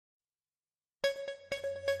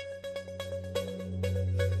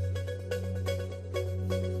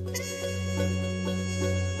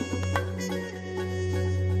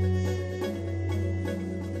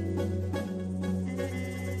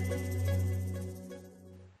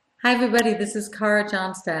Hi everybody, this is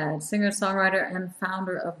Johnstad, singer-songwriter and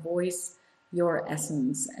founder of Voice Your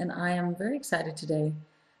Essence. And I am very excited today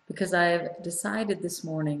because I've decided this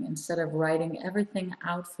morning, instead of writing everything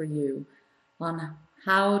out for you on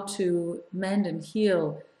how to mend and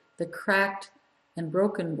heal the cracked and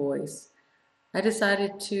broken voice, I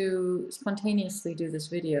decided to spontaneously do this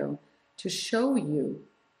video to show you,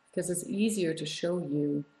 because it's easier to show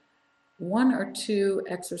you, one or two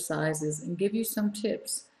exercises and give you some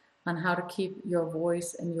tips on how to keep your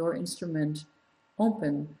voice and your instrument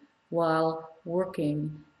open while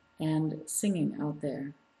working and singing out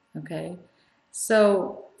there. Okay?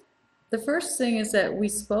 So the first thing is that we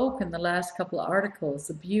spoke in the last couple of articles,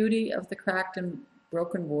 the beauty of the cracked and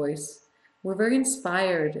broken voice. We're very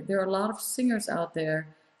inspired. There are a lot of singers out there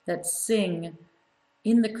that sing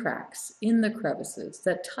in the cracks, in the crevices,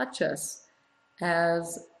 that touch us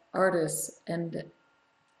as artists and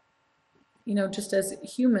just as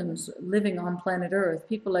humans living on planet Earth.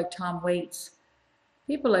 People like Tom Waits,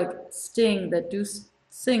 people like Sting that do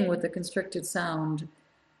sing with a constricted sound.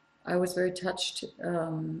 I was very touched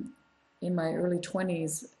in my early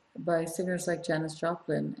 20s by singers like Janis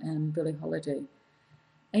Joplin and Billie Holiday.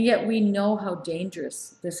 And yet we know how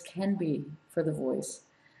dangerous this can be for the voice.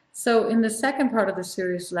 So in the second part of the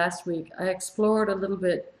series last week, I explored a little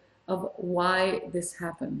bit of why this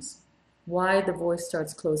happens, why the voice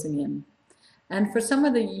starts closing in. And for some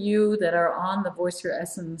of you that are on the Voice Your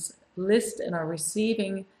Essence list and are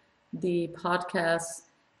receiving the podcasts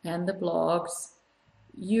and the blogs,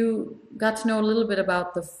 you got to know a little bit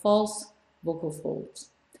about the false vocal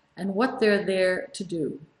folds and what they're there to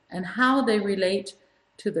do and how they relate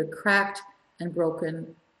to the cracked and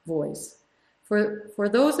broken voice. For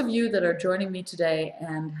those of you that are joining me today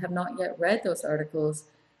and have not yet read those articles,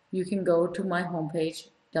 you can go to my homepage,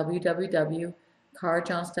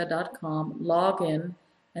 www.carjohnstad.com, log in,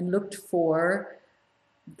 and looked for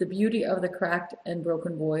The Beauty of the Cracked and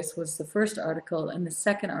Broken Voice was the first article, and the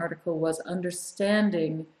second article was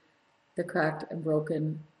Understanding the Cracked and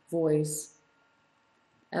Broken Voice.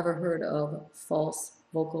 Ever heard of false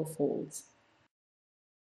vocal folds?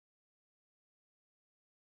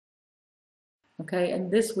 Okay,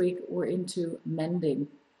 and this week we're into mending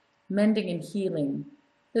and healing.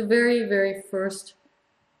 The very, very first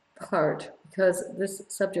part, because this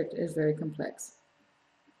subject is very complex.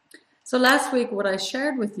 So last week, what I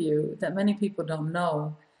shared with you that many people don't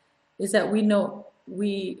know is that we not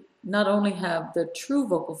only have the true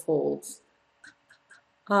vocal folds,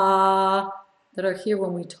 that are here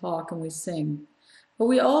when we talk and we sing, but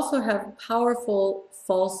we also have powerful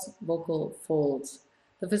false vocal folds,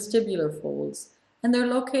 the vestibular folds, and they're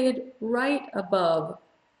located right above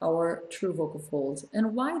our true vocal folds.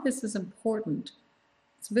 And why this is important?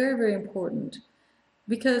 It's very, very important,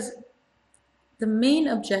 because the main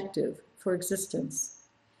objective for existence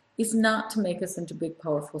is not to make us into big,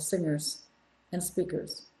 powerful singers and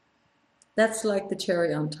speakers. That's like the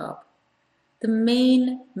cherry on top. The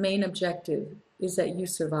main objective is that you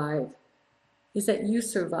survive,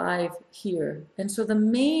 here. And so the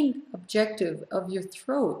main objective of your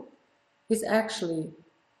throat is actually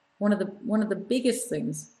one of the biggest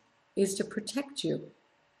things is to protect you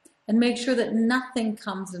and make sure that nothing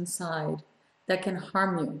comes inside that can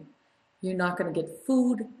harm you. You're not going to get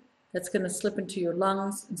food that's going to slip into your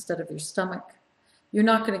lungs instead of your stomach. You're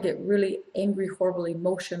not going to get really angry, horrible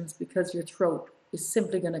emotions because your throat is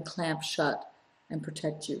simply going to clamp shut and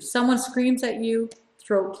protect you. Someone screams at you,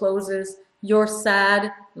 throat closes. You're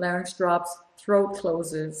sad, larynx drops, throat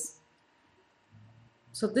closes.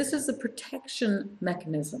 So this is the protection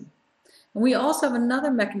mechanism. And we also have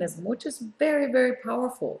another mechanism which is very, very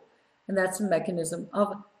powerful, and that's a mechanism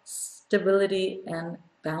of stability and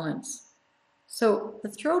balance. So the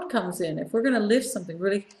throat comes in. If we're going to lift something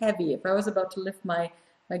really heavy, if I was about to lift my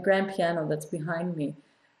grand piano that's behind me,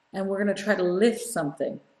 and we're going to try to lift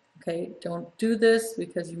something, okay, don't do this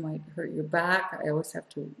because you might hurt your back. I always have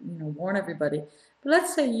to, warn everybody. But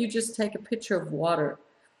let's say you just take a pitcher of water,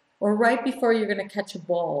 or right before you're going to catch a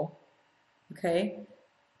ball, okay,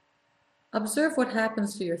 observe what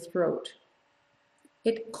happens to your throat.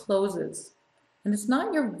 It closes. And it's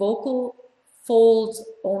not your vocal folds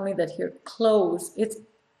only that here close. It's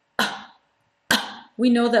we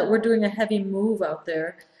know that we're doing a heavy move out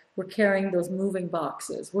there. We're carrying those moving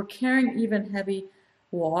boxes. We're carrying even heavy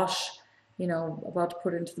wash, about to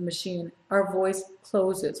put into the machine. Our voice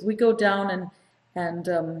closes. We go down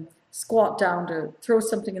and squat down to throw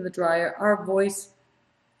something in the dryer. Our voice,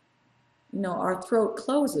 our throat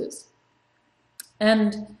closes.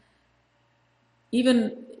 And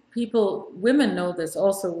even women know this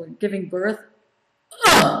also when giving birth.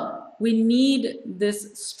 We need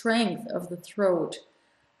this strength of the throat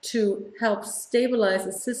to help stabilize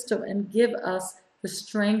the system and give us the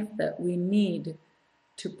strength that we need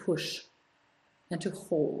to push and to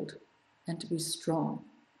hold and to be strong.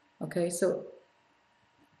 Okay, so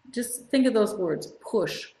just think of those words: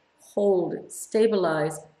 push, hold,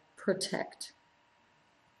 stabilize, protect.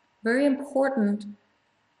 Very important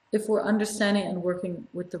if we're understanding and working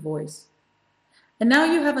with the voice. And now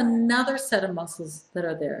you have another set of muscles that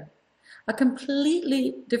are there, a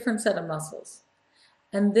completely different set of muscles.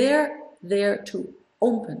 And they're there to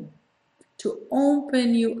open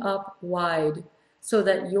you up wide so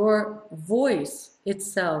that your voice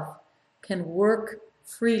itself can work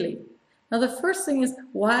freely. Now the first thing is,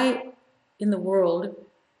 why in the world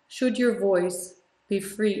should your voice be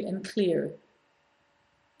free and clear?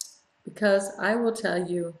 Because I will tell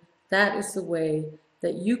you, that is the way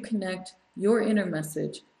that you connect your inner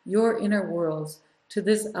message, your inner worlds, to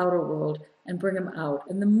this outer world and bring them out.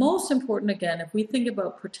 And the most important, again, if we think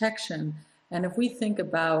about protection and if we think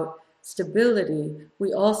about stability,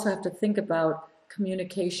 we also have to think about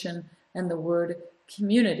communication and the word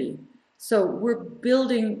community. So we're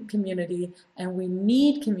building community and we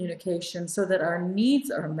need communication so that our needs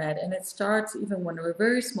are met. And it starts even when we're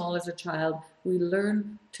very small as a child. We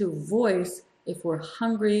learn to voice if we're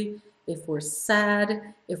hungry, if we're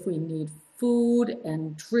sad, if we need food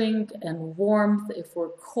and drink and warmth, if we're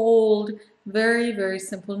cold. Very, very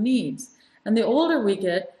simple needs. And the older we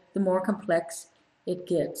get, the more complex it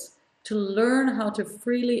gets. To learn how to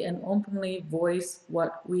freely and openly voice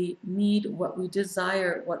what we need, what we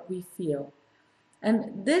desire, what we feel.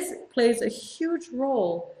 And this plays a huge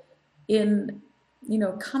role in,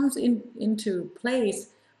 comes into place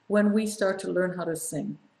when we start to learn how to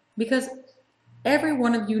sing. Because every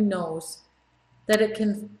one of you knows that it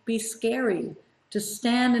can be scary to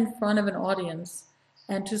stand in front of an audience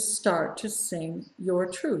and to start to sing your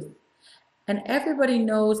truth. And everybody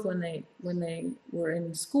knows when they were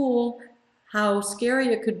in school how scary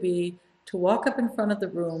it could be to walk up in front of the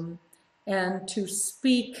room and to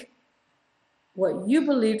speak what you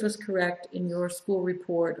believed was correct in your school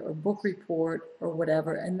report or book report or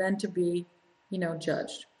whatever, and then to be,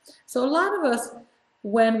 judged. So a lot of us,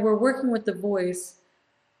 when we're working with the voice,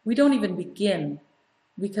 we don't even begin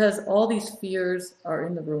because all these fears are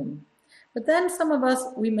in the room. But then some of us,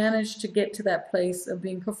 we manage to get to that place of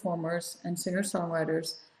being performers and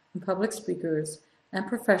singer-songwriters and public speakers and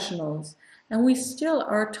professionals. And we still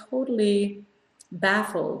are totally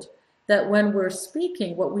baffled that when we're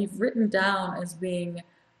speaking what we've written down as being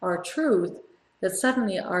our truth, that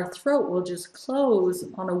suddenly our throat will just close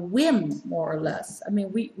on a whim, more or less. I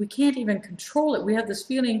mean, we can't even control it. We have this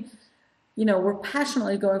feeling, we're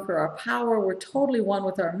passionately going for our power. We're totally one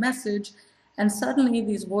with our message. And suddenly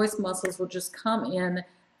these voice muscles will just come in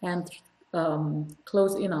and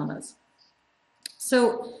close in on us.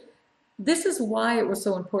 So this is why it was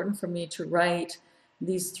so important for me to write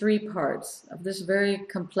these 3 parts of this very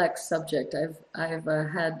complex subject. I've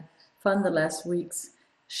had fun the last weeks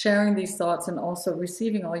sharing these thoughts and also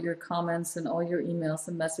receiving all your comments and all your emails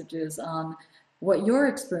and messages on what your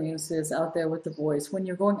experience is out there with the voice. When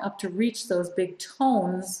you're going up to reach those big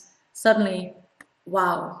tones, suddenly,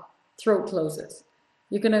 wow, throat closes.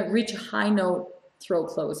 You're going to reach a high note, throat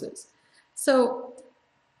closes. So,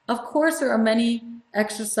 of course, there are many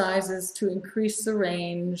exercises to increase the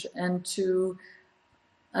range and to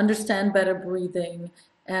understand better breathing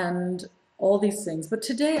and all these things. But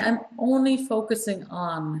today I'm only focusing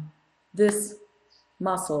on this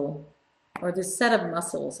muscle, or this set of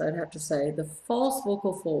muscles, I'd have to say, the false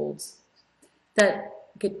vocal folds that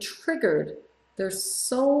get triggered. They're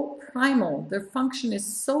so primal, their function is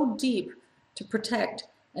so deep to protect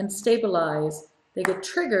and stabilize. They get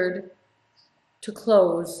triggered to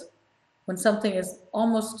close when something is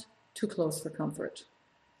almost too close for comfort,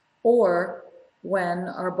 or when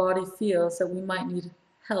our body feels that we might need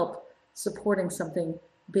help supporting something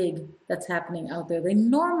big that's happening out there. They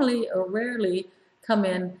normally or rarely come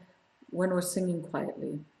in when we're singing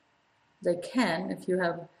quietly. They can, if you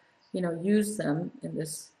have, used them in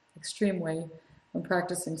this extreme way when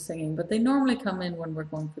practicing singing, but they normally come in when we're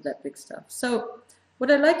going for that big stuff. So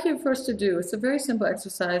what I'd like you first to do, it's a very simple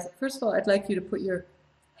exercise. First of all, I'd like you to put your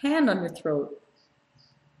hand on your throat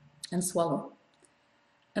and swallow.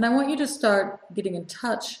 And I want you to start getting in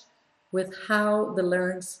touch with how the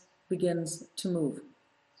larynx begins to move.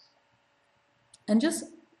 And just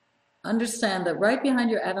understand that right behind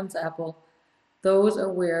your Adam's apple, those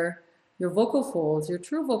are where your vocal folds, your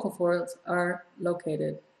true vocal folds, are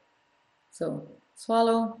located. So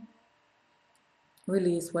swallow,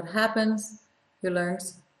 release. What happens? Your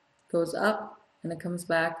larynx goes up and it comes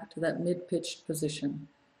back to that mid-pitched position.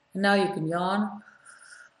 And now you can yawn.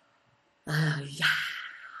 Yeah.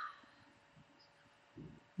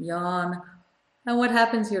 Yawn. And what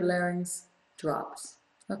happens? Your larynx drops.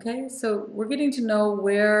 Okay, so we're getting to know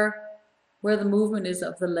where the movement is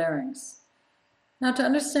of the larynx. Now, to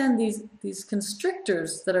understand these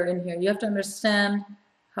constrictors that are in here, you have to understand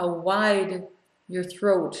how wide your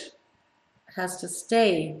throat has to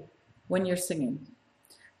stay when you're singing.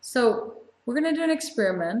 So we're going to do an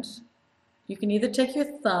experiment. You can either take your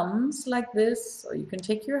thumbs like this, or you can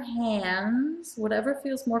take your hands, whatever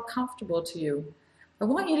feels more comfortable to you. I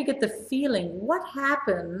want you to get the feeling, what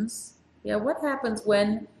happens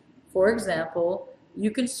when, for example,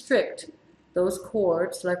 you constrict those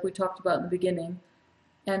chords like we talked about in the beginning,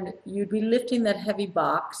 and you'd be lifting that heavy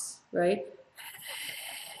box, right?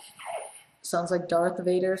 Sounds like Darth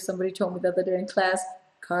Vader. Somebody told me the other day in class,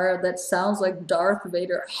 Cara, that sounds like Darth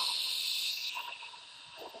Vader.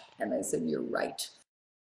 And I said, you're right.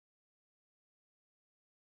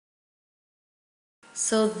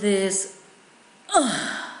 So this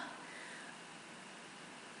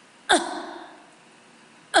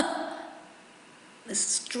this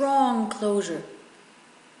strong closure.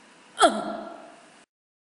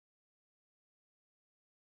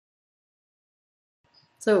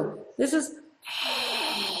 So this is,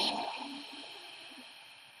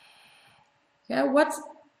 yeah, what's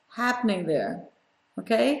happening there?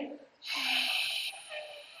 Okay?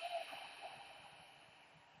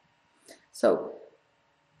 So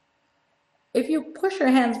if you push your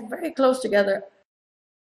hands very close together,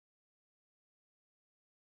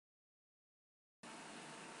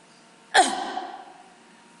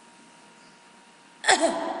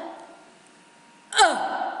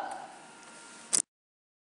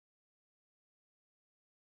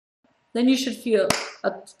 then you should feel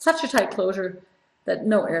such a tight closure that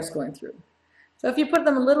no air is going through. So if you put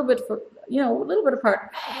them a little bit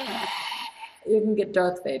apart, you can get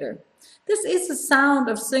Darth Vader. This is the sound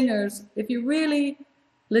of singers, if you really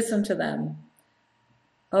listen to them,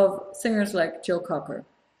 of singers like Joe Cocker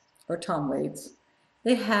or Tom Waits.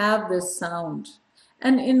 They have this sound.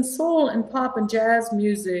 And in soul and pop and jazz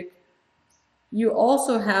music, you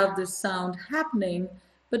also have this sound happening,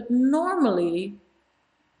 but normally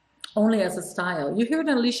only as a style. You hear it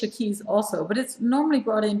in Alicia Keys also, but it's normally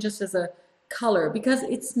brought in just as a color because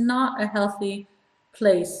it's not a healthy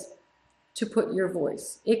place to put your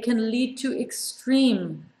voice. It can lead to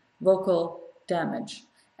extreme vocal damage.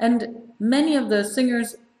 And many of the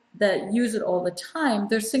singers that use it all the time,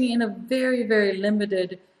 they're singing in a very, very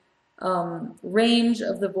limited range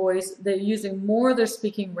of the voice. They're using more of their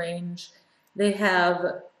speaking range. They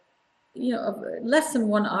have less than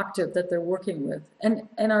one octave that they're working with, and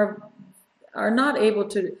are not able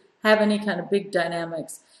to have any kind of big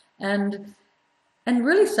dynamics, and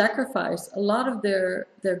really sacrifice a lot of their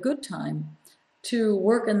good time to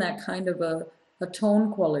work in that kind of a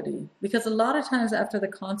tone quality. Because a lot of times after the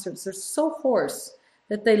concerts, they're so hoarse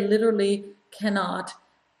that they literally cannot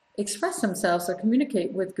express themselves or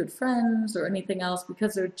communicate with good friends or anything else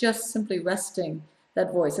because they're just simply resting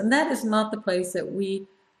that voice. And that is not the place that we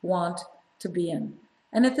want to be in.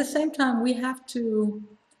 And at the same time, we have to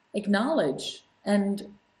acknowledge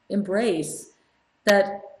and embrace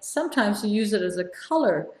that sometimes to use it as a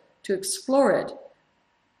color, to explore it,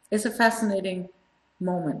 is a fascinating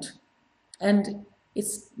moment. And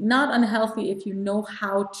it's not unhealthy if you know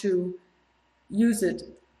how to use it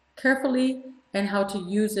carefully and how to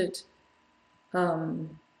use it, I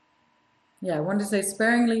wanted to say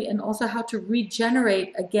sparingly, and also how to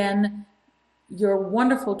regenerate again your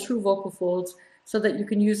wonderful true vocal folds so that you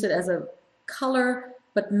can use it as a color,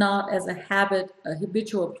 but not as a habit, a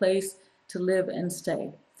habitual place to live and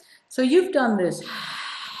stay. So you've done this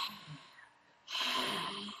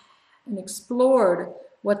and explored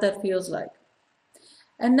what that feels like.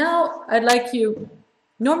 And now I'd like you,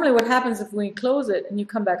 normally what happens if we close it and you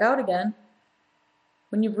come back out again,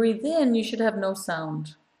 when you breathe in, you should have no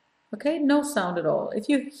sound. Okay, no sound at all. If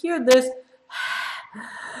you hear this,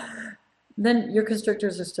 then your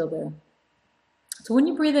constrictors are still there. So when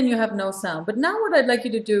you breathe in, you have no sound. But now what I'd like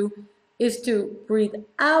you to do is to breathe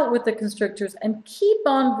out with the constrictors and keep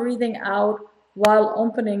on breathing out while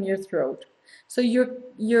opening your throat. So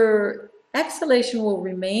your exhalation will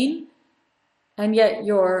remain, and yet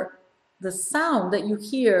the sound that you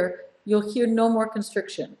hear, you'll hear no more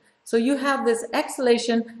constriction. So you have this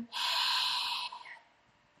exhalation.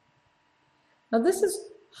 Now this is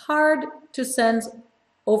hard to sense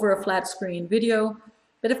over a flat screen video,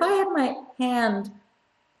 but if I had my hand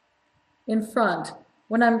in front,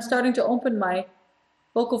 when I'm starting to open my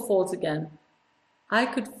vocal folds again, I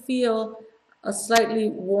could feel a slightly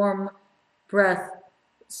warm breath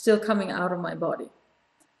still coming out of my body.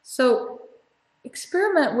 So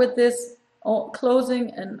experiment with this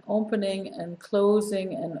closing and opening and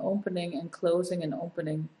closing and opening and closing and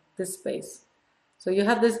opening this space. So you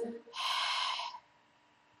have this,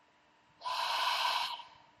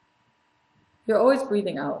 you're always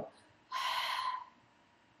breathing out.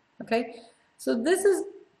 Okay? So this is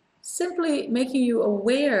simply making you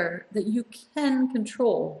aware that you can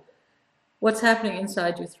control what's happening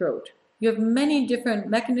inside your throat. You have many different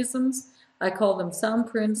mechanisms. I call them sound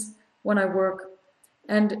prints when I work.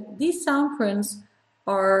 And these sound prints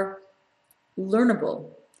are learnable.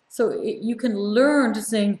 So you can learn to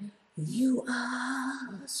sing, you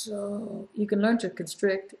are so. You can learn to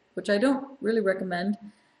constrict, which I don't really recommend,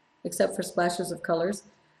 except for splashes of colors.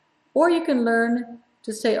 Or you can learn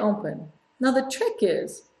to stay open. Now the trick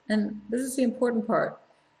is, and this is the important part,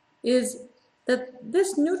 is that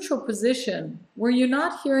this neutral position, where you're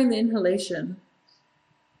not hearing the inhalation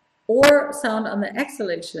or sound on the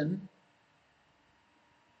exhalation,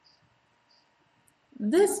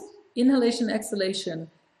 this inhalation, exhalation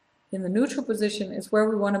in the neutral position is where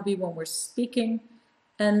we want to be when we're speaking,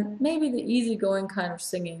 and maybe the easygoing kind of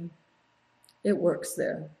singing, it works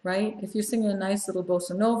there, right? If you're singing a nice little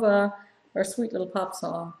bossa nova or a sweet little pop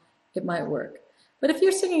song, it might work. But if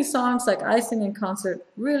you're singing songs like I sing in concert,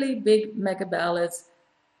 really big mega ballads,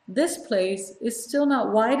 this place is still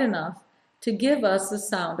not wide enough to give us the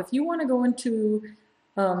sound. If you want to go into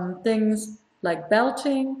things like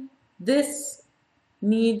belting, this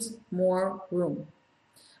needs more room.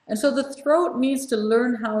 And so the throat needs to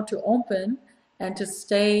learn how to open and to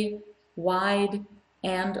stay wide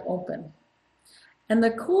and open. And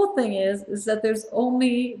the cool thing is that there's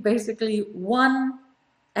only basically one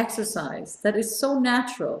exercise that is so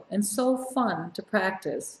natural and so fun to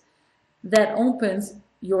practice that opens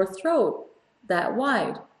your throat that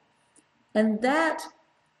wide. And that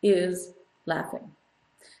is laughing.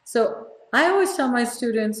 So I always tell my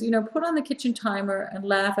students, put on the kitchen timer and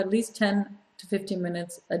laugh at least 10 to 15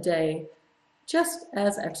 minutes a day, just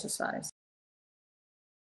as exercise.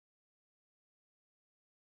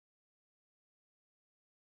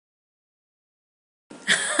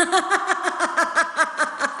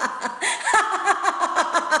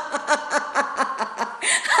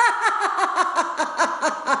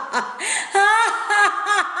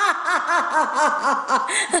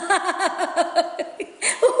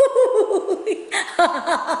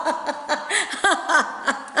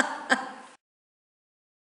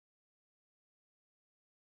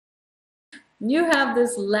 You have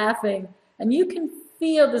this laughing, and you can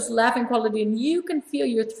feel this laughing quality, and you can feel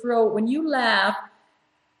your throat when you laugh.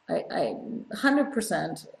 I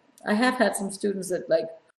 100%. I have had some students that like,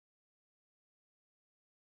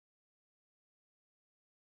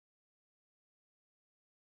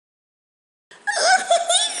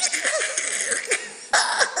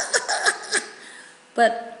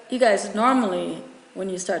 but you guys, normally when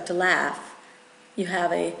you start to laugh, you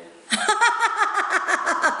have a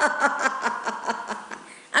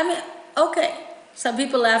I mean, okay, some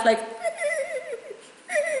people laugh like,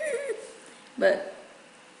 but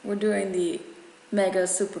we're doing the mega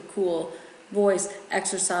super cool voice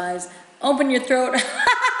exercise. Open your throat.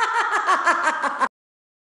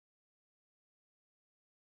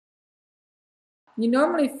 You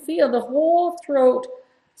normally feel the whole throat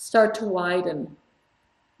start to widen.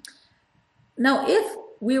 Now, if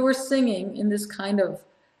we were singing in this kind of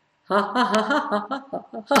ha ha ha ha ha ha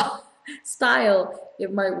ha ha style,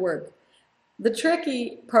 it might work. The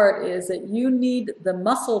tricky part is that you need the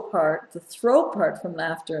muscle part, the throat part from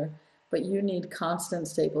laughter, but you need constant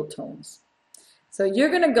stable tones. So you're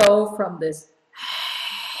going to go from this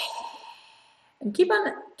and keep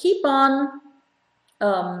on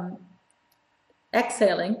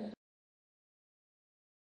exhaling.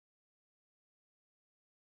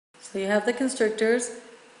 So you have the constrictors,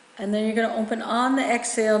 and then you're going to open on the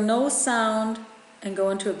exhale, no sound, and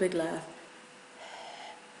go into a big laugh.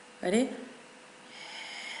 Ready?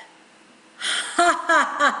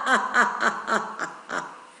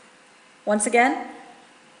 Once again.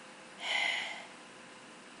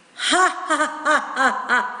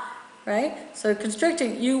 Right? So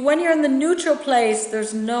constricting. When you're in the neutral place,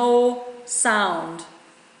 there's no sound.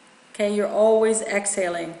 Okay, you're always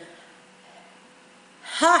exhaling.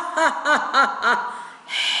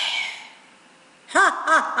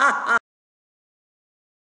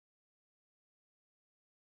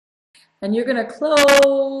 And you're going to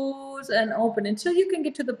close and open until you can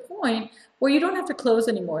get to the point where you don't have to close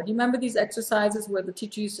anymore. Do you remember these exercises where the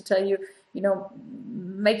teacher used to tell you,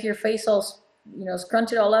 make your face all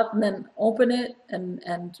scrunch it all up and then open it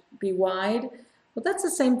and be wide. Well, that's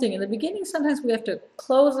the same thing. In the beginning, sometimes we have to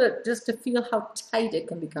close it just to feel how tight it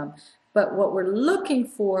can become. But what we're looking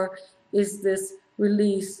for is this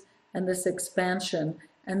release and this expansion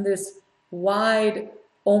and this wide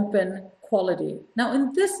open quality. Now,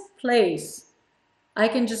 in this place, I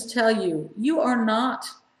can just tell you, you are not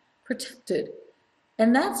protected.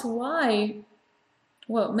 And that's why,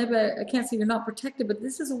 well, maybe I can't say you're not protected, but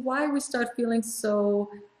this is why we start feeling so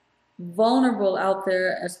vulnerable out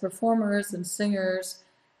there as performers and singers,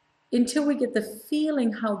 until we get the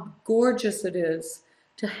feeling how gorgeous it is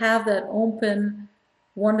to have that open,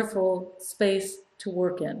 wonderful space to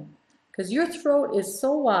work in. Because your throat is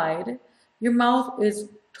so wide, your mouth is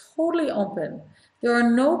totally open. There are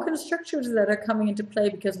no constrictors that are coming into play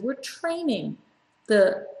because we're training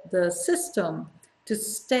the system to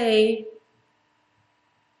stay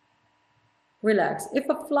relaxed. If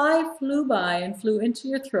a fly flew by and flew into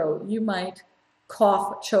your throat, you might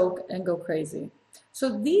cough, choke, and go crazy.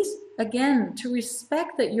 So these, again, to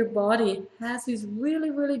respect that your body has these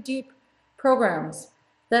really, really deep programs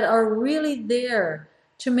that are really there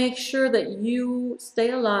to make sure that you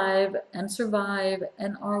stay alive and survive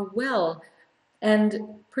and are well and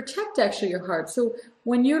protect actually your heart. So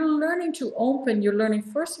when you're learning to open, you're learning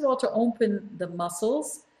first of all to open the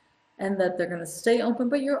muscles and that they're going to stay open,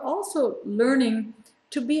 but you're also learning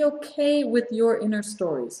to be okay with your inner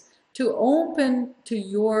stories, to open to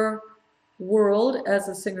your world as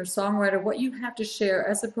a singer-songwriter, what you have to share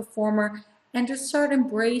as a performer, and to start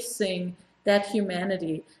embracing that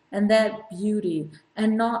humanity and that beauty,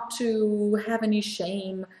 and not to have any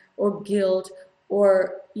shame or guilt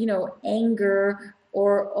or anger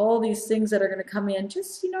or all these things that are going to come in.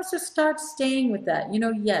 Just so start staying with that.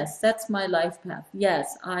 Yes, that's my life path.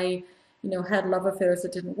 Yes, I had love affairs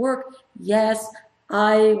that didn't work. Yes,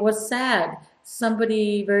 I was sad.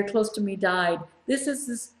 Somebody very close to me died. This is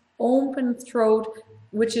this open throat,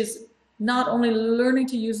 which is not only learning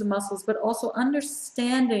to use the muscles, but also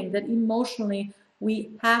understanding that emotionally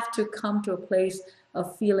we have to come to a place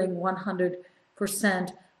of feeling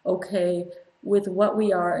 100% okay with what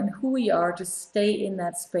we are and who we are, to stay in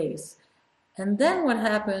that space. And then what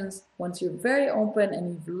happens once you're very open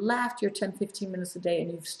and you've laughed your 10-15 minutes a day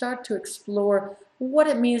and you start to explore what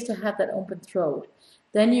it means to have that open throat,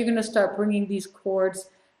 then you're going to start bringing these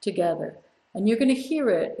chords together. And you're going to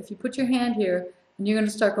hear it if you put your hand here, and you're going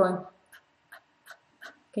to start going.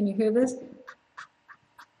 Can you hear this?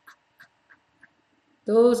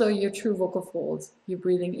 Those are your true vocal folds. You're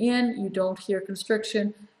breathing in, you don't hear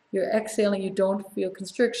constriction. You're exhaling, you don't feel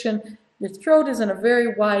constriction. Your throat is in a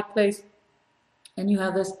very wide place, and you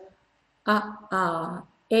have this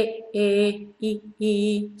e.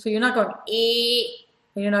 So you're not going e,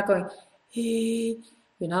 and you're not going e.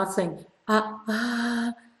 You're not saying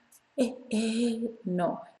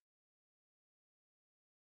no.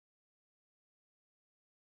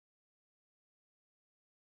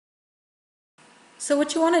 So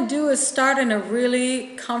what you want to do is start in a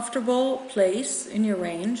really comfortable place in your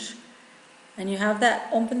range, and you have that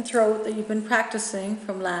open throat that you've been practicing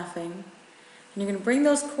from laughing, and you're going to bring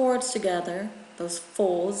those chords together, those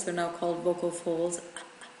folds, they're now called vocal folds,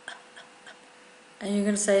 and you're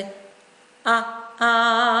going to say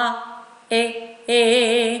e,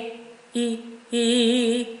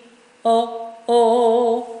 o,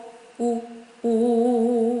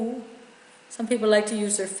 u. Some people like to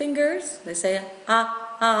use their fingers. They say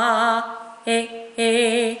e,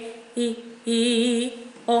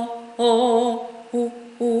 o,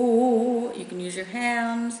 u. You can use your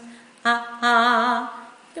hands. You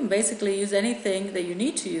can basically use anything that you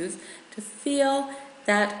need to use to feel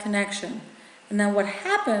that connection. And then what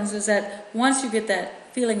happens is that once you get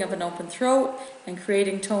that feeling of an open throat and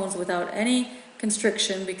creating tones without any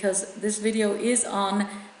constriction, because this video is on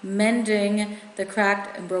mending the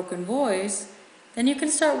cracked and broken voice, then you can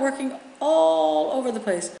start working all over the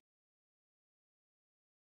place.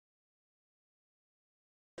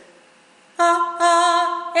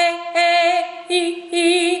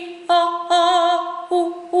 E,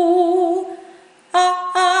 o, u.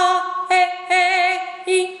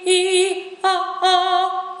 E, o, u.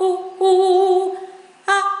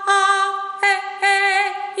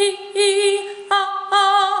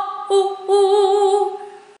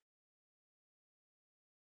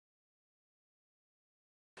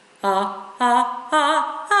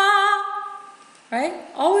 Right?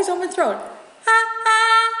 Always open throat.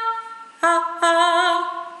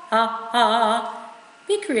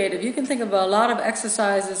 Be creative. You can think of a lot of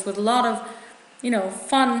exercises with a lot of,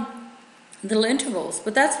 fun little intervals.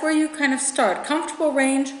 But that's where you kind of start. Comfortable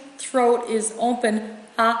range, throat is open.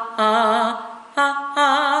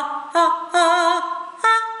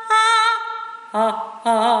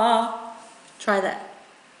 Try that.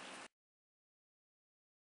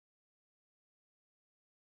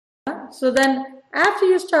 So then, after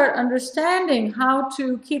you start understanding how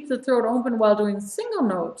to keep the throat open while doing single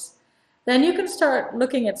notes, then you can start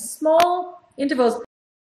looking at small intervals.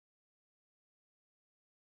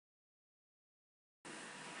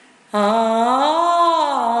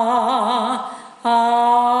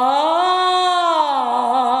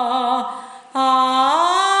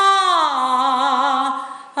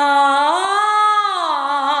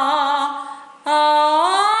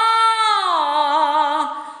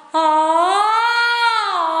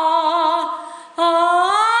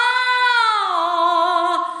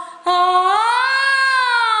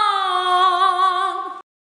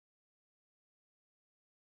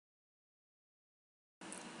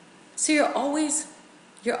 So you're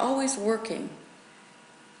always working,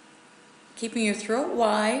 keeping your throat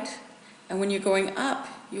wide, and when you're going up,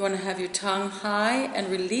 you want to have your tongue high and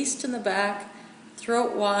released in the back,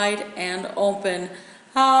 throat wide and open.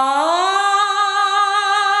 Ah.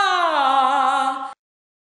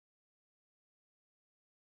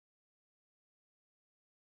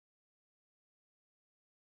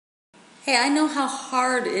 Hey, I know how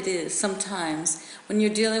hard it is sometimes when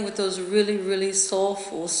you're dealing with those really, really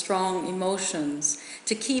soulful, strong emotions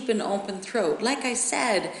to keep an open throat. Like I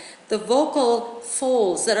said, the vocal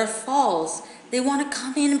folds that are falls, they want to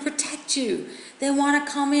come in and protect you. They want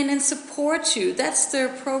to come in and support you. That's their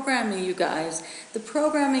programming, you guys. The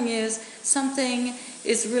programming is something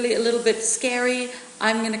is really a little bit scary.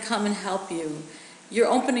 I'm going to come and help you. You're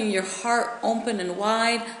opening your heart open and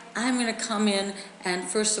wide. I'm going to come in and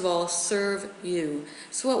first of all serve you.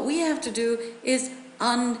 So what we have to do is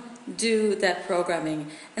undo that programming.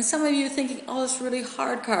 And some of you are thinking, oh, it's really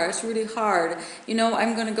hard, Car. It's really hard. You know,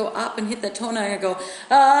 I'm going to go up and hit that tone and I'm going to go,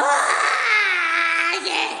 ah,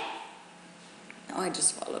 yeah. Oh, I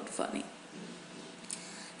just swallowed funny.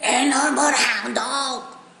 Ain't nothing but a hound dog.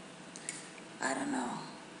 I don't know.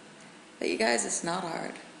 But you guys, it's not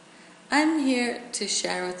hard. I'm here to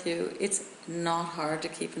share with you, it's not hard to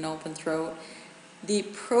keep an open throat. The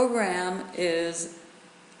program is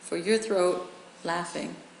for your throat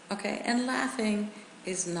laughing, okay? And laughing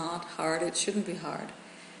is not hard, it shouldn't be hard.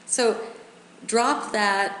 So drop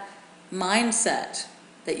that mindset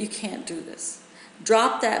that you can't do this.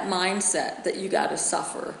 Drop that mindset that you gotta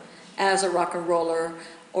suffer as a rock and roller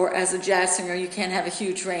or as a jazz singer, you can't have a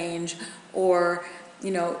huge range, or,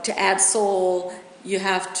 you know, to add soul, you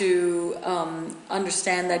have to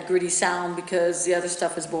understand that gritty sound because the other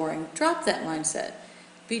stuff is boring. Drop that mindset.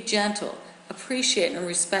 Be gentle. Appreciate and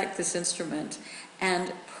respect this instrument.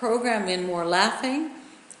 And program in more laughing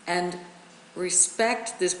and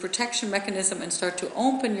respect this protection mechanism and start to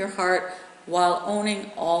open your heart while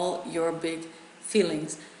owning all your big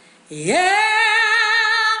feelings. Yeah!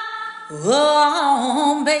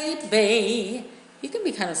 Oh, baby. You can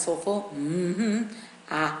be kind of soulful.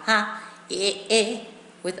 Aha.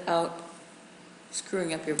 Without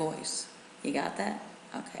screwing up your voice. You got that?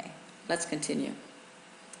 Okay, let's continue.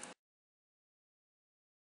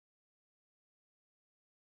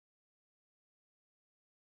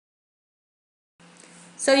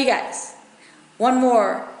 So you guys, one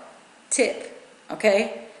more tip,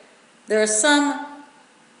 okay? There are some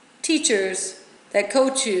teachers that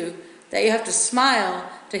coach you that you have to smile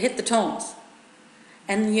to hit the tones.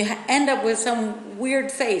 And you end up with some weird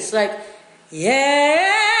face like, yeah,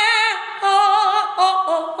 oh,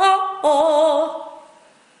 oh, oh, oh.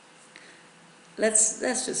 Let's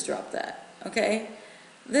just drop that, okay?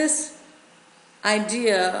 This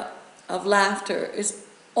idea of laughter is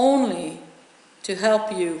only to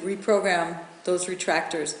help you reprogram those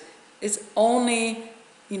retractors. It's only,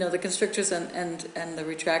 you know, the constrictors and the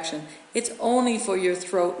retraction. It's only for your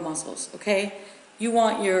throat muscles, okay? You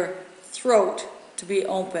want your throat to be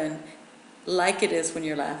open like it is when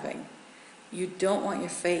you're laughing. You don't want your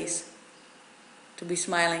face to be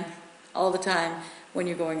smiling all the time when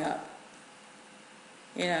you're going up.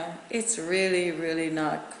 You know, it's really, really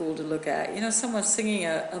not cool to look at. You know, someone singing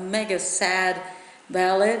a mega sad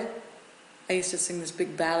ballad. I used to sing this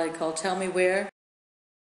big ballad called Tell Me Where.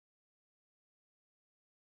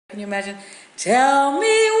 Can you imagine? Tell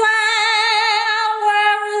me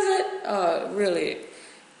where is it? Oh, really?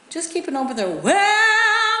 Just keep it open there.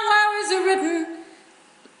 Where is it written?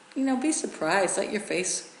 You know, be surprised. Let your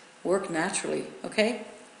face work naturally, okay?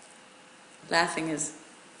 Laughing is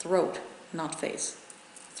throat, not face.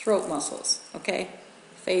 Throat muscles, okay?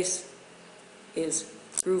 Face is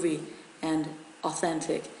groovy and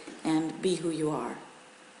authentic and be who you are.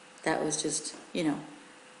 That was just, you know,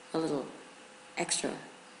 a little extra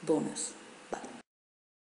bonus. Bye.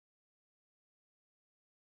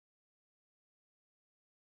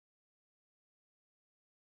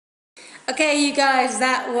 Okay, you guys,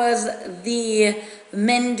 that was the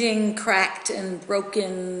mending cracked and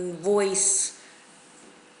broken voice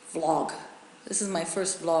vlog. This is my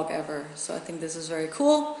first vlog ever, so I think this is very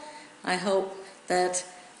cool. I hope that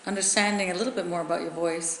understanding a little bit more about your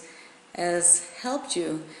voice has helped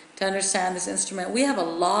you to understand this instrument. We have a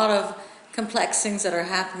lot of complex things that are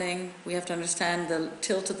happening. We have to understand the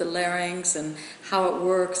tilt of the larynx and how it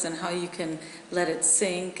works and how you can let it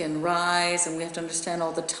sink and rise, and we have to understand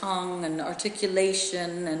all the tongue and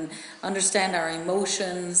articulation and understand our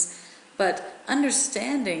emotions. But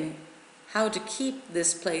understanding how to keep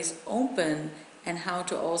this place open and how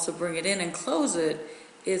to also bring it in and close it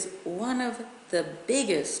is one of the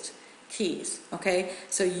biggest keys, okay?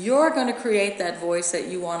 So you're going to create that voice that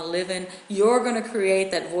you want to live in. You're going to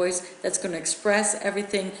create that voice that's going to express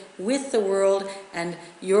everything with the world, and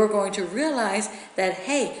you're going to realize that,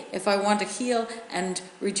 hey, if I want to heal and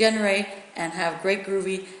regenerate and have great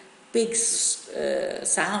groovy, big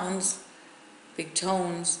sounds, big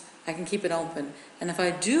tones, I can keep it open. And if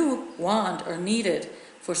I do want or need it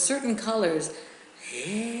for certain colors,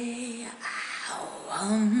 hey,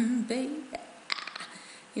 baby,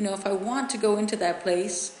 you know, if I want to go into that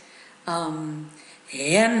place, and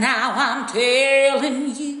now I'm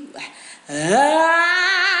telling you,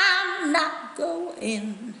 I'm not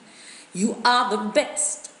going. You are the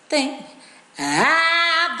best thing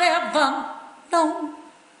I've ever known.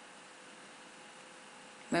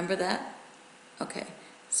 Remember that? Okay,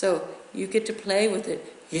 so you get to play with it.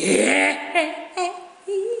 Yeah,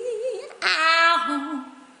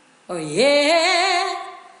 oh yeah.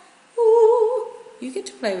 You get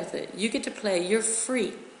to play with it. You get to play. You're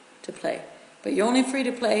free to play. But you're only free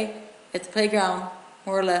to play if the playground,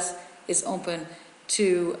 more or less, is open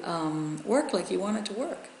to work like you want it to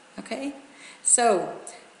work. Okay? So,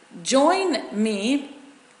 join me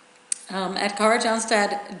at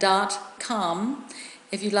CaraJohnstad.com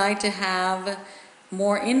if you'd like to have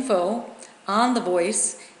more info on the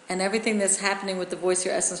voice and everything that's happening with the Voice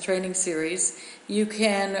Your Essence training series. You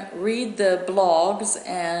can read the blogs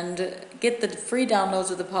and get the free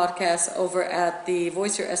downloads of the podcast over at the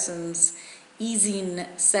Voice Your Essence easing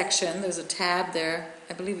section. There's a tab there.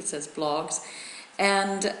 I believe it says blogs.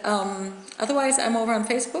 And otherwise, I'm over on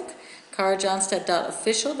Facebook,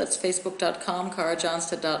 CaraJohnstad.official. That's facebook.com,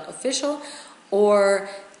 CaraJohnstad.official, or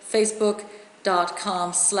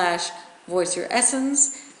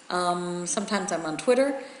facebook.com/voiceyouressence. Sometimes I'm on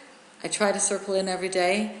Twitter. I try to circle in every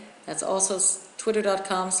day. That's also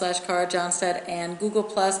twitter.com/CaraJohnstad and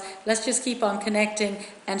Google+. Let's just keep on connecting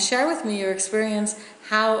and share with me your experience,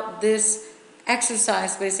 how this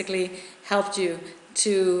exercise basically helped you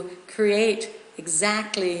to create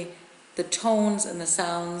exactly the tones and the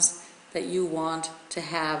sounds that you want to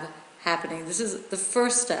have happening. This is the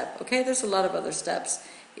first step, okay? There's a lot of other steps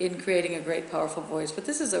in creating a great, powerful voice, but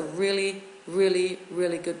this is a really, really,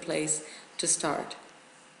 really good place to start.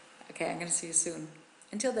 Okay, I'm going to see you soon.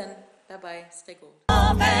 Until then, bye-bye. Stay cool.